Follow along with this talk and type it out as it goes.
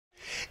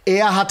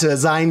Er hatte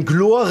seinen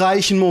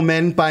glorreichen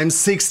Moment beim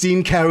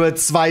 16 Carat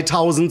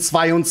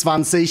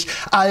 2022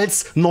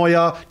 als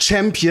neuer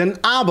Champion,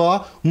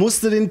 aber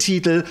musste den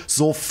Titel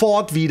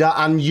sofort wieder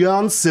an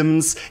Jurn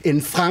Simmons in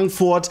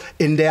Frankfurt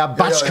in der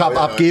Batsch Cup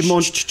abgeben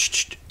und...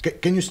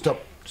 Can you stop?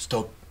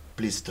 Stop.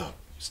 Please stop.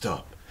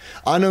 Stop.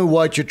 I know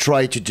what you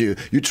try to do.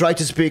 You try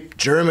to speak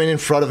German in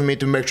front of me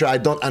to make sure I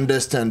don't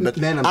understand, but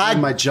man, I'm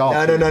doing my job.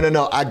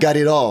 No. I got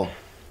it all.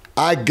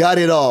 I got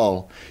it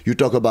all. You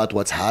talk about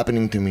what's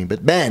happening to me,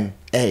 but man,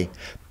 hey,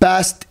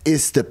 past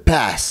is the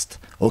past,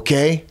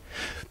 okay?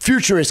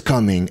 Future is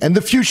coming, and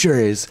the future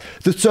is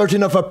the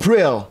 13th of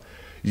April.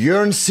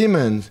 Jurn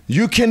Simmons,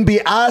 you can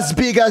be as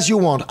big as you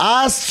want,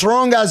 as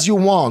strong as you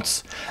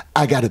want.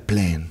 I got a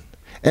plan.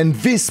 And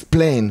this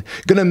plane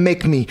gonna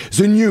make me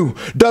the new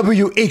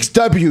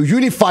WXW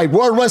Unified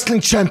World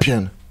Wrestling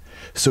Champion.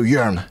 So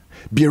Jurn,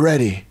 be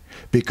ready,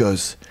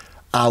 because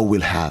I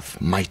will have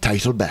my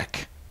title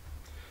back.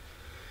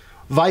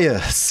 Weyhe,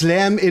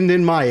 Slam in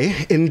den Mai.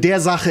 In der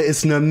Sache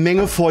ist eine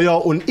Menge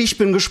Feuer und ich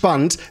bin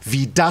gespannt,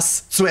 wie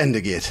das zu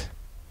Ende geht.